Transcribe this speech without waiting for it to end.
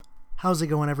How's it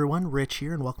going, everyone? Rich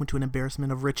here, and welcome to an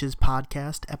Embarrassment of Riches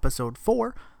podcast, episode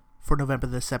 4, for November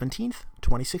the 17th,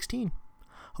 2016.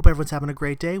 Hope everyone's having a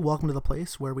great day. Welcome to the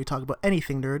place where we talk about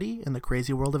anything nerdy in the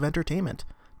crazy world of entertainment.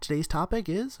 Today's topic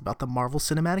is about the Marvel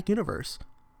Cinematic Universe.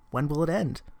 When will it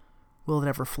end? Will it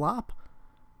ever flop?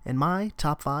 And my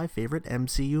top 5 favorite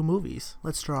MCU movies.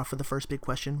 Let's start off with the first big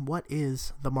question. What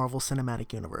is the Marvel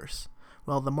Cinematic Universe?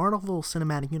 Well, the Marvel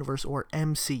Cinematic Universe, or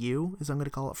MCU, as I'm going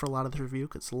to call it for a lot of the review,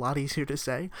 because it's a lot easier to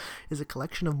say, is a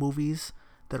collection of movies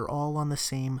that are all on the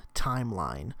same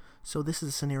timeline. So this is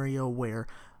a scenario where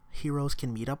heroes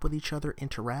can meet up with each other,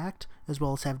 interact, as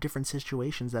well as have different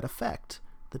situations that affect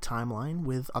the timeline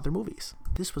with other movies.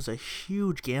 This was a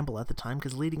huge gamble at the time,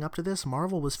 because leading up to this,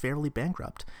 Marvel was fairly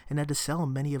bankrupt and had to sell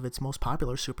many of its most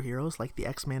popular superheroes, like the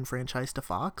X-Men franchise, to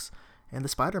Fox, and the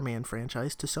Spider-Man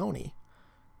franchise to Sony.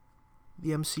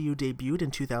 The MCU debuted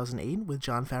in 2008 with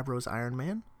Jon Favreau's Iron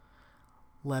Man,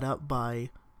 led up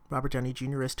by Robert Downey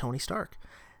Jr. as Tony Stark.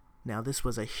 Now, this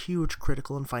was a huge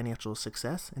critical and financial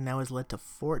success, and now has led to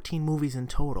 14 movies in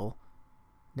total.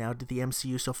 Now to the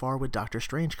MCU so far, with Doctor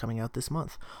Strange coming out this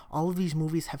month. All of these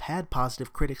movies have had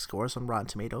positive critic scores on Rotten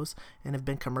Tomatoes and have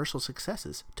been commercial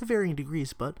successes, to varying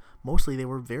degrees, but mostly they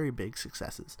were very big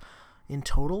successes. In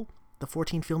total, the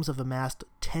 14 films have amassed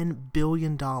 $10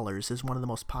 billion as one of the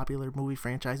most popular movie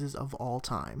franchises of all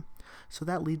time. So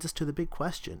that leads us to the big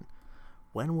question.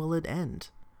 When will it end?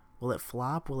 Will it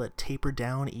flop? Will it taper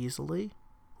down easily?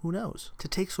 Who knows? To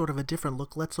take sort of a different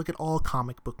look, let's look at all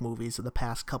comic book movies of the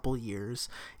past couple years.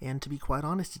 And to be quite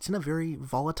honest, it's in a very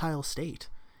volatile state.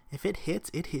 If it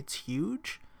hits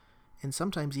huge. And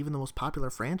sometimes even the most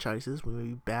popular franchises,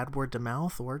 maybe bad word to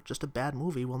mouth or just a bad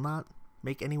movie, will not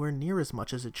make anywhere near as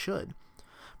much as it should.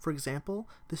 For example,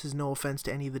 this is no offense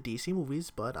to any of the DC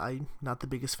movies, but I'm not the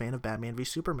biggest fan of Batman v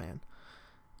Superman.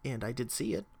 And I did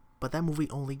see it, but that movie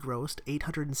only grossed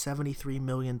 $873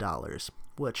 million,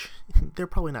 which they're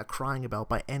probably not crying about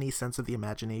by any sense of the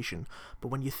imagination. But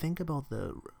when you think about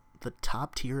the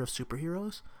top tier of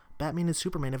superheroes, Batman and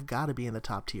Superman have got to be in the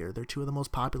top tier. They're two of the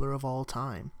most popular of all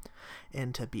time.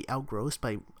 And to be outgrossed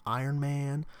by Iron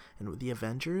Man and the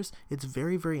Avengers, it's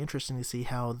very, very interesting to see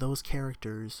how those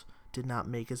characters did not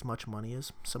make as much money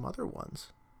as some other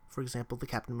ones. For example, the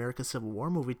Captain America Civil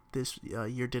War movie this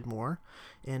year did more,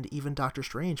 and even Doctor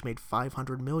Strange made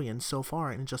 $500 million so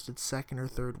far in just its second or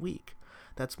third week.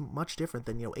 That's much different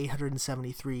than,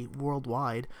 873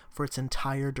 worldwide for its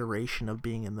entire duration of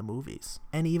being in the movies.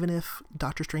 And even if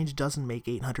Doctor Strange doesn't make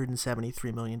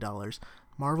 $873 million,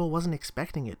 Marvel wasn't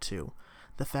expecting it to.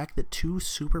 The fact that two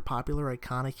super popular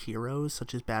iconic heroes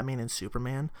such as Batman and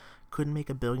Superman couldn't make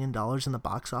 $1 billion in the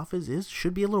box office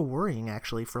should be a little worrying,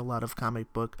 actually, for a lot of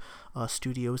comic book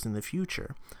studios in the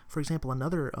future. For example,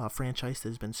 another franchise that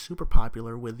has been super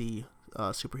popular with the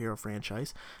superhero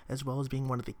franchise, as well as being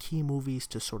one of the key movies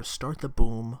to sort of start the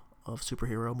boom of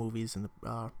superhero movies in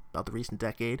about the recent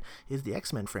decade, is the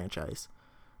X-Men franchise.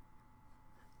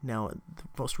 Now, the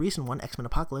most recent one, X-Men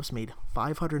Apocalypse, made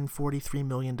 $543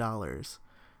 million.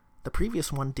 The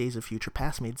previous one, Days of Future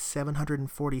Past, made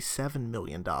 $747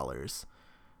 million.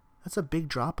 That's a big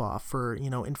drop-off for,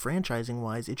 in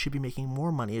franchising-wise, it should be making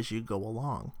more money as you go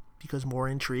along, because more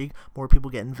intrigue, more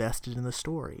people get invested in the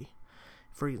story.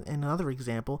 For another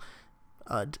example,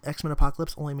 X-Men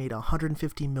Apocalypse only made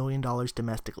 $150 million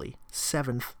domestically,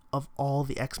 7th of all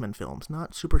the X-Men films,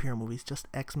 not superhero movies, just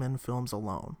X-Men films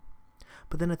alone.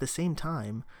 But then at the same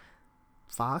time,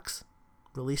 Fox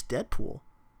released Deadpool,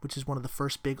 which is one of the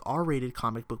first big R-rated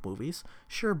comic book movies.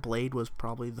 Sure, Blade was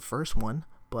probably the first one,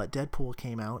 but Deadpool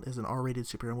came out as an R-rated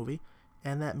superhero movie,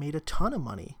 and that made a ton of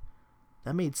money.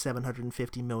 That made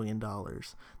 $750 million.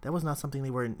 That was not something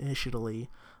they were initially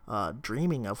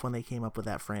dreaming of when they came up with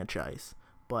that franchise.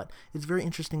 But it's very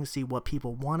interesting to see what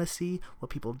people want to see, what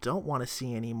people don't want to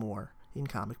see anymore in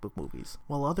comic book movies.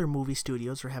 While other movie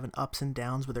studios are having ups and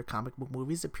downs with their comic book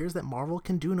movies, it appears that Marvel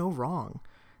can do no wrong.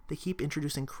 They keep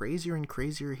introducing crazier and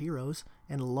crazier heroes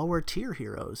and lower tier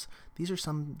heroes. These are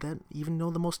some that even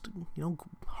the most,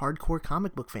 hardcore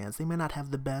comic book fans, they may not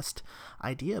have the best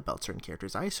idea about certain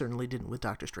characters. I certainly didn't with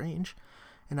Doctor Strange.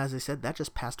 And as I said, that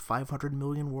just passed 500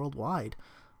 million worldwide.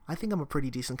 I think I'm a pretty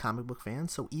decent comic book fan,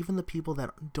 so even the people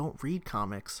that don't read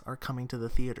comics are coming to the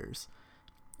theaters.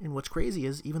 And what's crazy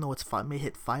is, even though it may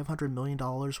hit $500 million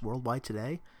worldwide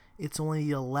today, it's only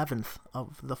the 11th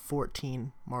of the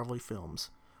 14 Marvel films.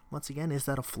 Once again, is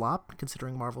that a flop,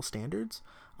 considering Marvel standards?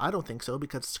 I don't think so,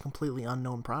 because it's a completely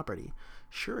unknown property.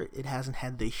 Sure, it hasn't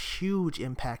had the huge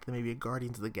impact that maybe a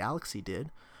Guardians of the Galaxy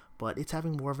did, but it's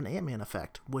having more of an Ant-Man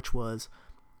effect, which was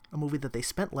a movie that they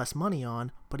spent less money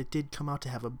on, but it did come out to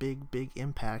have a big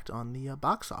impact on the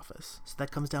box office. So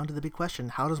that comes down to the big question: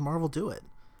 how does Marvel do it?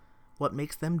 What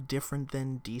makes them different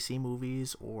than DC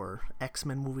movies or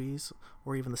X-Men movies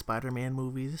or even the Spider-Man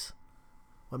movies?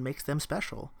 What makes them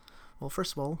special? Well,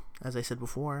 first of all, as I said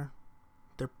before,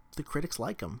 the critics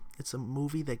like them. It's a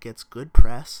movie that gets good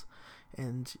press,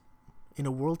 and in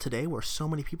a world today where so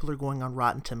many people are going on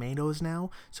Rotten Tomatoes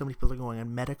now, so many people are going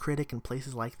on Metacritic and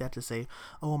places like that to say,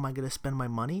 oh, am I going to spend my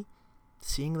money?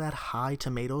 Seeing that high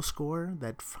tomato score,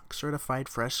 that certified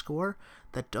fresh score,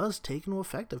 that does take into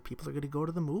effect if people are going to go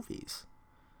to the movies.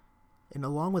 And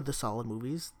along with the solid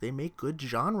movies, they make good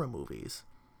genre movies.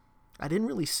 I didn't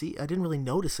really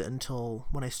notice it until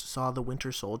when I saw The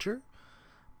Winter Soldier,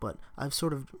 but I've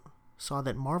sort of saw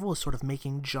that Marvel is sort of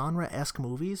making genre-esque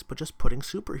movies, but just putting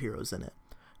superheroes in it.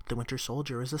 The Winter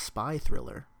Soldier is a spy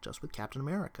thriller, just with Captain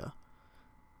America.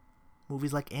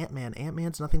 Movies like Ant-Man.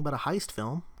 Ant-Man's nothing but a heist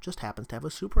film, just happens to have a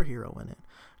superhero in it.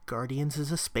 Guardians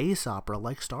is a space opera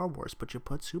like Star Wars, but you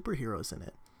put superheroes in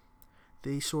it.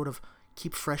 They sort of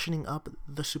keep freshening up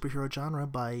the superhero genre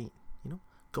by,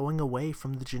 going away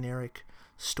from the generic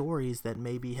stories that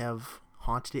maybe have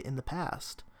haunted it in the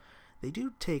past. They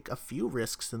do take a few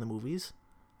risks in the movies,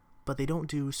 but they don't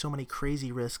do so many crazy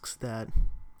risks that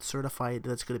certify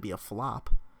that's going to be a flop.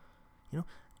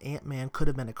 Ant-Man could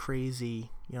have been a crazy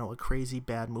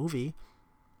bad movie,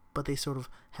 but they sort of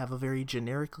have a very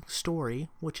generic story,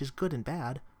 which is good and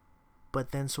bad,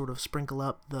 but then sort of sprinkle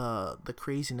up the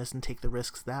craziness and take the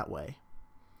risks that way.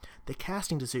 The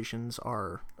casting decisions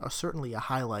are certainly a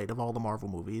highlight of all the Marvel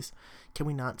movies. Can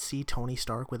we not see Tony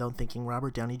Stark without thinking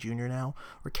Robert Downey Jr. now?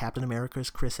 Or Captain America as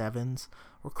Chris Evans?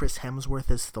 Or Chris Hemsworth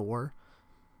as Thor?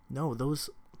 No, those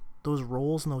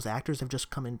roles and those actors have just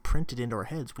come imprinted into our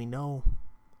heads. We know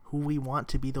who we want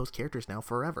to be those characters now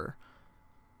forever.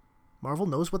 Marvel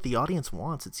knows what the audience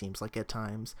wants, it seems like at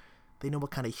times. They know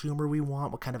what kind of humor we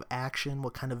want, what kind of action,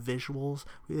 what kind of visuals.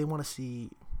 They want to see...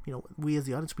 we as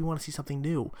the audience, we want to see something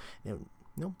new.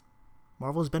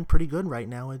 Marvel has been pretty good right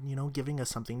now at, giving us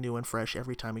something new and fresh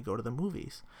every time we go to the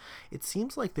movies. It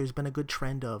seems like there's been a good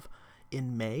trend of,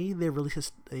 in May, they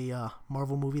release a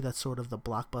Marvel movie that's sort of the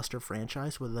blockbuster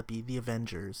franchise, whether that be The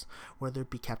Avengers, whether it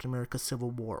be Captain America Civil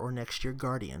War, or next year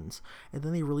Guardians. And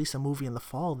then they release a movie in the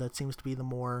fall that seems to be the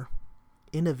more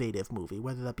innovative movie,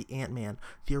 whether that be Ant-Man,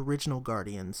 the original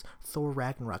Guardians, Thor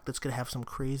Ragnarok, that's going to have some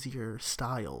crazier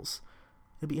styles.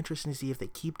 It'd be interesting to see if they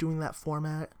keep doing that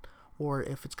format or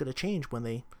if it's going to change when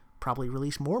they probably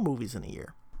release more movies in a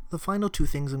year. The final two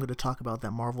things I'm going to talk about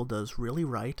that Marvel does really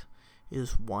right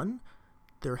is, one,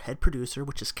 their head producer,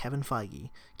 which is Kevin Feige.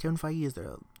 Kevin Feige is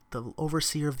the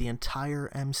overseer of the entire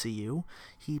MCU.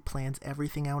 He plans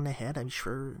everything out ahead. I'm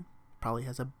sure probably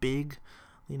has a big,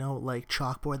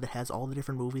 chalkboard that has all the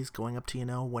different movies going up to,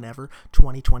 whenever,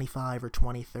 2025 or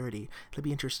 2030. It'll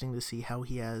be interesting to see how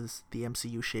he has the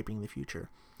MCU shaping the future.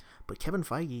 But Kevin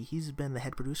Feige, he's been the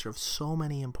head producer of so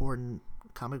many important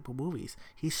comic book movies.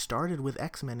 He started with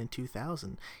X-Men in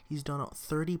 2000. He's done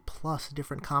 30 plus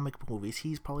different comic book movies.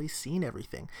 He's probably seen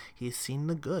everything. He's seen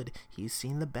the good. He's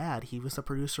seen the bad. He was the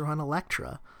producer on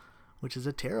Elektra, which is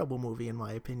a terrible movie in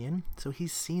my opinion. So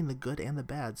he's seen the good and the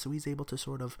bad. So he's able to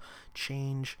sort of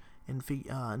change and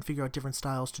figure out different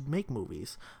styles to make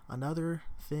movies. Another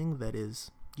thing that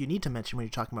is you need to mention when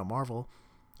you're talking about Marvel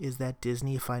is that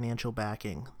Disney financial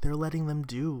backing. They're letting them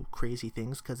do crazy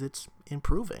things because it's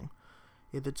improving.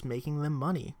 If it's making them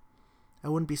money. I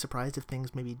wouldn't be surprised if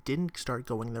things maybe didn't start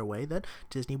going their way, that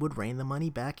Disney would rein the money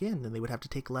back in and they would have to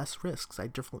take less risks. I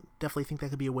definitely think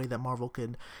that could be a way that Marvel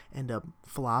could end up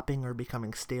flopping or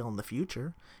becoming stale in the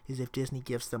future, is if Disney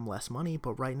gives them less money,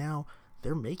 but right now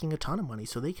they're making a ton of money,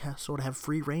 so they sort of have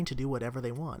free reign to do whatever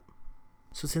they want.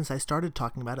 So since I started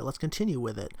talking about it, let's continue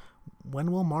with it.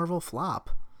 When will Marvel flop?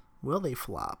 Will they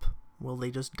flop? Will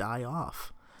they just die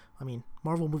off? I mean,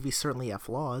 Marvel movies certainly have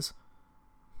flaws,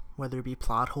 whether it be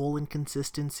plot hole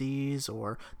inconsistencies,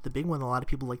 or the big one a lot of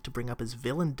people like to bring up is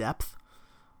villain depth.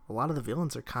 A lot of the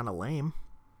villains are kind of lame.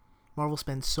 Marvel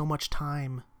spends so much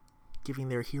time giving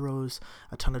their heroes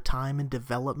a ton of time and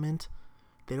development.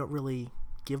 They don't really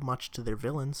give much to their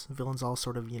villains. Villains all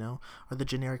sort of, are the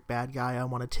generic bad guy, I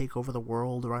want to take over the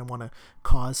world, or I want to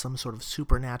cause some sort of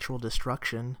supernatural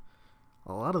destruction.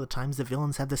 A lot of the times the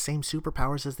villains have the same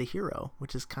superpowers as the hero,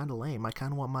 which is kind of lame. I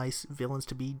kind of want my villains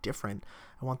to be different.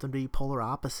 I want them to be polar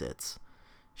opposites.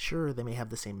 Sure, they may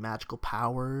have the same magical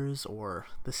powers or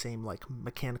the same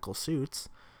mechanical suits,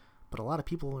 but a lot of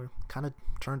people are kind of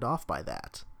turned off by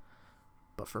that.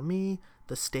 But for me,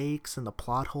 the stakes and the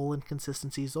plot hole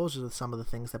inconsistencies, those are some of the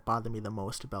things that bother me the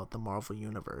most about the Marvel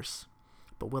Universe.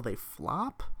 But will they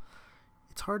flop?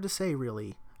 It's hard to say,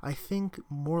 really. I think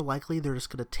more likely they're just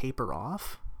going to taper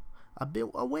off.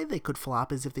 A way they could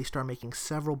flop is if they start making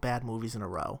several bad movies in a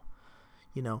row.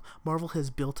 Marvel has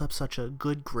built up such a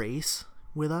good grace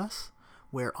with us,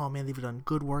 where, oh man, they've done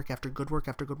good work after good work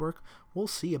after good work. We'll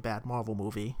see a bad Marvel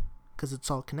movie, because it's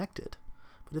all connected.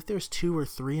 But if there's 2 or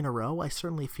 3 in a row, I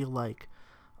certainly feel like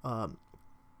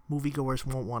moviegoers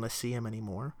won't want to see him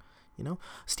anymore.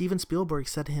 Steven Spielberg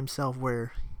said to himself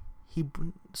where he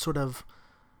sort of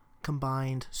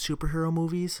combined superhero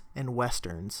movies and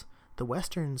westerns. The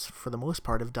westerns, for the most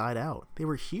part, have died out. They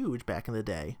were huge back in the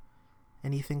day.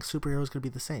 And he thinks superheroes could be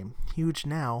the same. Huge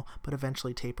now, but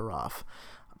eventually taper off.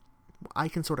 I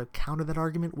can sort of counter that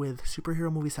argument with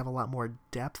superhero movies have a lot more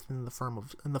depth in the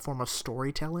form of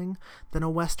storytelling than a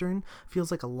western.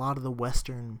 Feels like a lot of the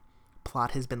western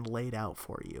plot has been laid out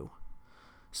for you.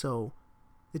 So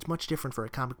it's much different for a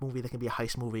comic movie that can be a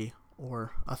heist movie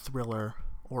or a thriller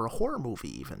or a horror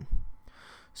movie even.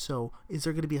 So is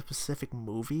there going to be a specific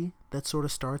movie that sort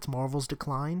of starts Marvel's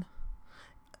decline?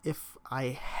 If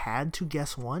I had to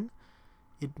guess one,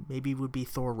 it maybe would be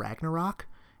Thor Ragnarok.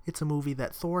 It's a movie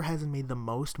that Thor hasn't made the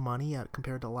most money at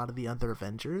compared to a lot of the other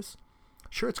Avengers.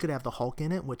 Sure, it's going to have the Hulk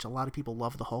in it, which a lot of people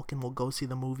love the Hulk and will go see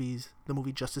the movie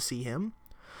just to see him.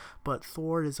 But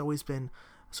Thor has always been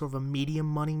sort of a medium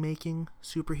money-making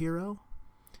superhero,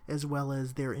 as well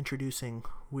as they're introducing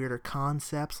weirder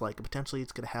concepts, like potentially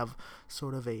it's going to have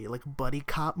sort of a buddy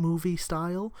cop movie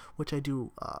style, which I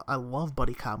do. I love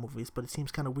buddy cop movies, but it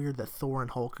seems kind of weird that Thor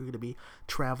and Hulk are going to be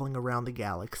traveling around the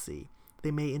galaxy.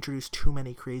 They may introduce too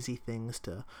many crazy things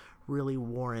to really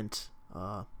warrant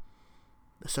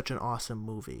such an awesome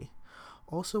movie.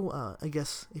 Also, I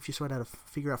guess if you sort of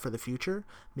figure out for the future,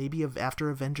 maybe after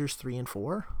Avengers 3 and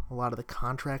 4, a lot of the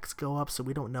contracts go up, so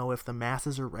we don't know if the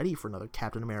masses are ready for another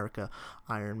Captain America,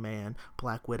 Iron Man,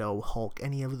 Black Widow, Hulk,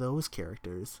 any of those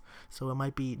characters. So it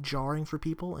might be jarring for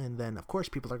people, and then, of course,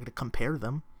 people are going to compare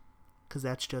them, because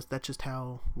that's just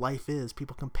how life is.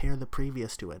 People compare the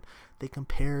previous to it. They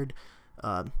compared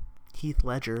Heath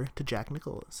Ledger to Jack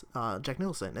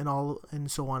Nicholson, and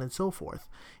so on and so forth.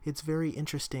 It's very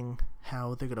interesting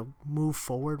how they're going to move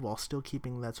forward while still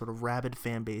keeping that sort of rabid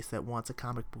fan base that wants a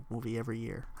comic book movie every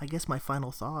year. I guess my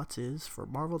final thoughts is for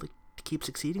Marvel to keep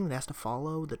succeeding, it has to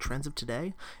follow the trends of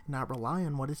today and not rely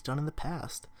on what it's done in the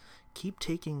past. Keep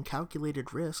taking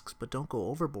calculated risks, but don't go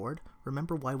overboard.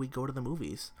 Remember why we go to the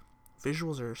movies.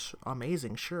 Visuals are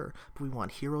amazing, sure, but we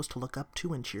want heroes to look up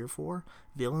to and cheer for,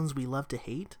 villains we love to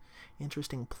hate,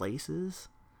 interesting places.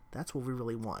 That's what we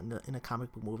really want in a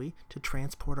comic book movie, to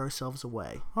transport ourselves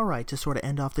away. Alright, to sort of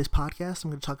end off this podcast, I'm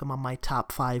going to talk about my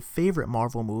top 5 favorite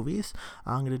Marvel movies.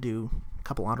 I'm going to do a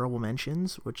couple honorable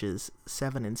mentions, which is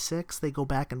 7 and 6. They go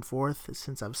back and forth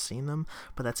since I've seen them,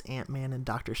 but that's Ant-Man and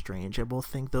Doctor Strange. I both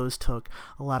think those took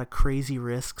a lot of crazy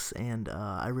risks, and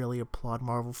I really applaud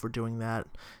Marvel for doing that,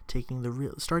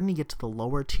 starting to get to the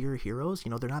lower tier heroes.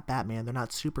 They're not Batman, they're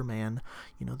not Superman,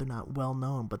 they're not well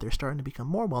known, but they're starting to become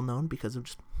more well known because of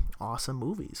just awesome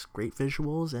movies, great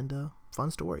visuals, and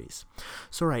fun stories.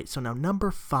 So now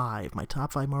number 5, my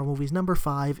top 5 Marvel movies. Number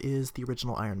 5 is the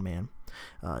original Iron Man.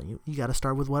 You got to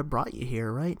start with what brought you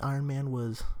here, right? Iron Man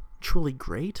was truly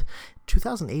great.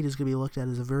 2008 is going to be looked at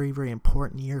as a very, very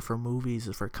important year for movies,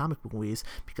 for comic book movies,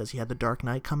 because you had The Dark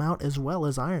Knight come out as well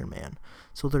as Iron Man.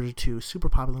 So those are 2 super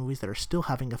popular movies that are still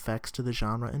having effects to the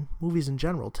genre and movies in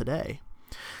general today.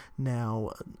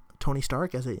 Now, Tony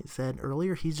Stark, as I said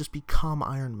earlier, he's just become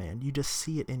Iron Man. You just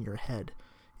see it in your head.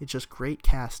 It's just great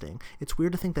casting. It's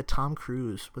weird to think that Tom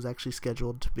Cruise was actually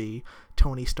scheduled to be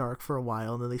Tony Stark for a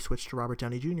while, and then they switched to Robert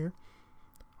Downey Jr.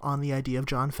 on the idea of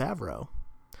Jon Favreau.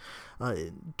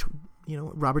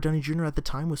 Robert Downey Jr. at the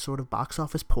time was sort of box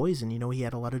office poison. He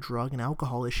had a lot of drug and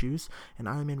alcohol issues, and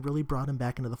Iron Man really brought him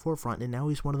back into the forefront, and now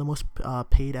he's one of the most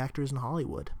paid actors in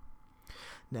Hollywood.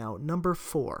 Now, number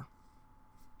 4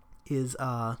 is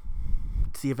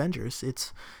it's the Avengers.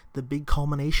 It's the big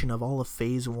culmination of all of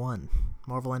Phase 1.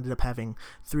 Marvel ended up having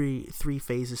three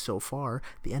phases so far.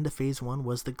 The end of Phase 1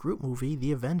 was the Groot movie,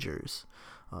 The Avengers.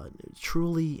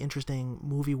 Truly interesting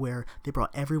movie where they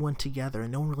brought everyone together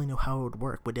and no one really knew how it would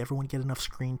work. Would everyone get enough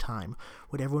screen time?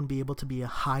 Would everyone be able to be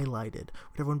highlighted?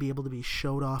 Would everyone be able to be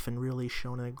showed off and really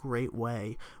shown in a great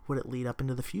way? Would it lead up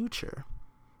into the future?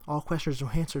 All questions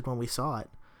were answered when we saw it.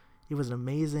 It was an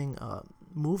amazing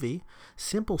movie,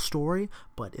 simple story,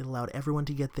 but it allowed everyone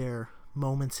to get their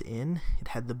moments in. It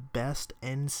had the best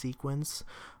end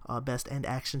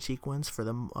action sequence for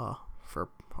them for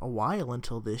a while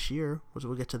until this year, which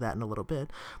we'll get to that in a little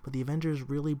bit. But the Avengers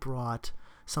really brought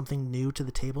something new to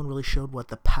the table and really showed what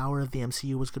the power of the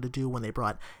MCU was going to do when they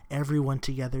brought everyone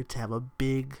together to have a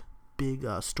big big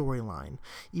storyline.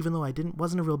 Even though I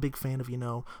wasn't a real big fan of,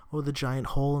 the giant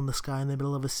hole in the sky in the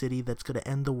middle of a city that's going to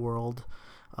end the world.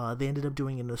 They ended up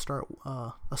doing it in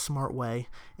a smart way,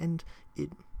 and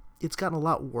it's gotten a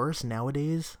lot worse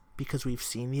nowadays because we've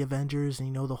seen the Avengers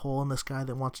and the hole in the sky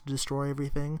that wants to destroy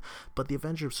everything. But the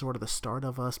Avengers sort of the start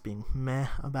of us being meh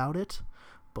about it.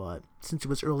 But since it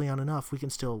was early on enough, we can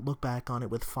still look back on it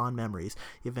with fond memories.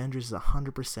 The Avengers is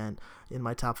 100% in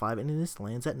my top 5, and it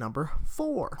lands at number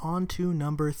 4. On to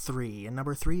number 3. And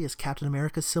number 3 is Captain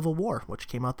America Civil War, which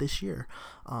came out this year.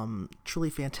 Truly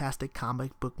fantastic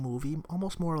comic book movie,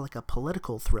 almost more like a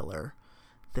political thriller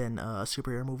than a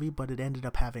superhero movie, but it ended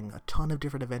up having a ton of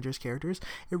different Avengers characters.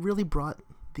 It really brought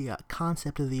the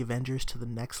concept of the Avengers to the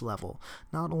next level,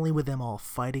 not only with them all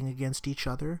fighting against each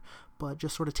other, but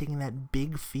just sort of taking that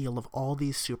big feel of all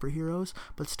these superheroes,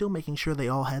 but still making sure they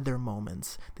all had their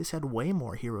moments. This had way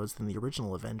more heroes than the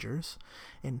original Avengers,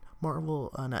 and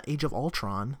Marvel on Age of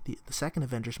Ultron, the second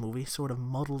Avengers movie, sort of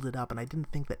muddled it up, and I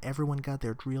didn't think that everyone got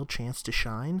their real chance to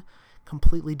shine.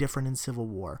 Completely different in Civil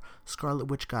War. Scarlet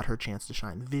Witch got her chance to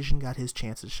shine. Vision got his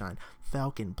chance to shine.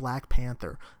 Falcon, Black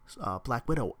Panther, Black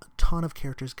Widow, a ton of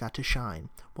characters got to shine,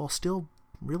 while still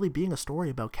really being a story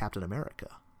about Captain America.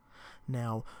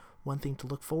 Now, one thing to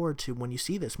look forward to when you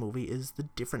see this movie is the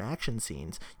different action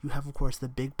scenes. You have, of course, the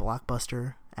big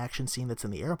blockbuster action scene that's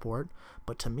in the airport,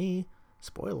 but to me,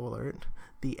 spoiler alert,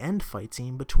 the end fight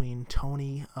scene between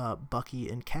Tony, Bucky,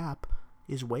 and Cap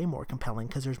is way more compelling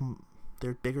because there's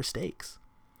bigger stakes.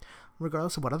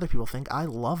 Regardless of what other people think, I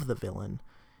love the villain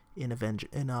in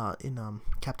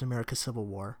Captain America Civil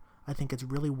War. I think it's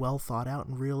really well thought out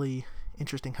and really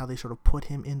interesting how they sort of put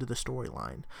him into the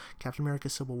storyline. Captain America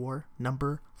Civil War,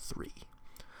 number 3.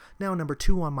 Now, number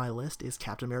 2 on my list is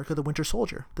Captain America the Winter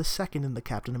Soldier, the second in the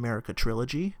Captain America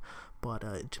trilogy, but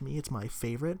to me it's my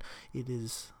favorite. It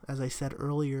is, as I said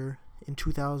earlier, in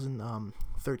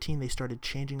 2013 they started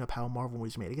changing up how Marvel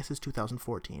movies were made. I guess it's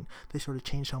 2014. They sort of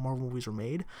changed how Marvel movies were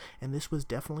made, and this was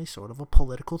definitely sort of a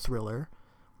political thriller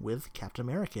with Captain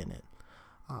America in it.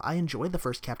 I enjoyed the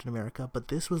first Captain America, but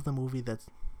this was the movie that,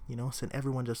 sent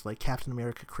everyone just like Captain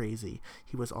America crazy.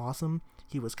 He was awesome,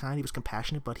 he was kind, he was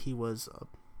compassionate, but he was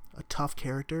a tough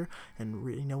character, and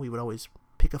he would always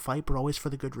pick a fight, but always for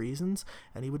the good reasons,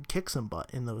 and he would kick some butt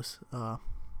in those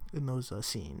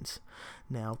scenes.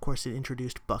 Now, of course, it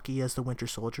introduced Bucky as the Winter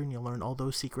Soldier, and you'll learn all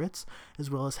those secrets, as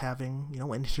well as having,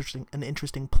 an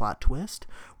interesting plot twist.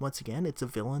 Once again, it's a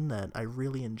villain that I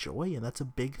really enjoy, and that's a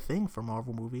big thing for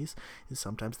Marvel movies, is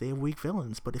sometimes they have weak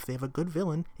villains, but if they have a good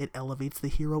villain, it elevates the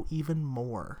hero even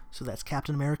more. So that's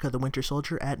Captain America the Winter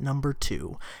Soldier at number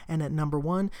 2. And at number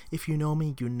 1, if you know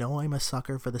me, you know I'm a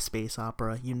sucker for the space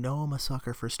opera, you know I'm a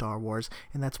sucker for Star Wars,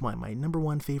 and that's why my number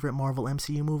 1 favorite Marvel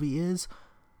MCU movie is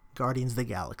Guardians of the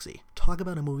Galaxy. Talk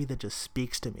about a movie that just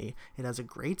speaks to me. It has a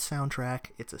great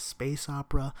soundtrack, it's a space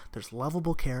opera, there's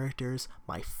lovable characters,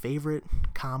 my favorite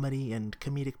comedy and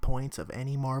comedic points of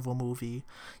any Marvel movie.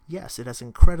 Yes, it has an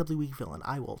incredibly weak villain.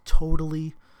 I will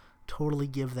totally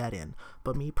give that in.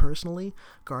 But me personally,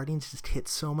 Guardians just hits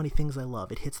so many things I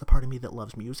love. It hits the part of me that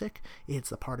loves music. It hits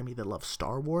the part of me that loves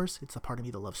Star Wars. It's the part of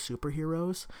me that loves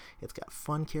superheroes. It's got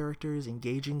fun characters,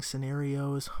 engaging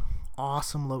scenarios,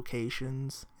 awesome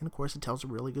locations, and of course it tells a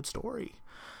really good story.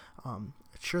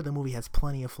 Sure, the movie has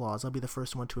plenty of flaws. I'll be the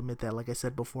first one to admit that, like I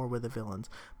said before, with the villains.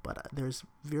 But there's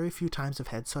very few times I've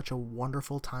had such a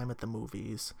wonderful time at the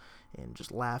movies and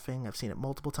just laughing. I've seen it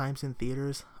multiple times in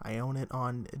theaters. I own it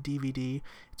on DVD.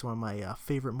 It's one of my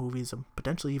favorite movies,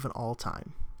 potentially even all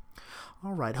time.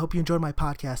 Alright, hope you enjoyed my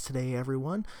podcast today,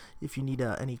 everyone. If you need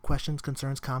any questions,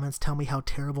 concerns, comments, tell me how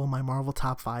terrible my Marvel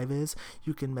Top 5 is,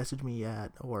 you can message me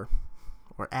at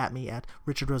me at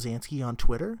Richard Rosansky on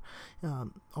Twitter.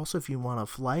 Also, if you want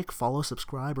to follow,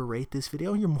 subscribe, or rate this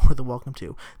video, you're more than welcome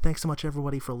to. Thanks so much,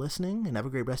 everybody, for listening, and have a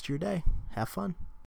great rest of your day. Have fun.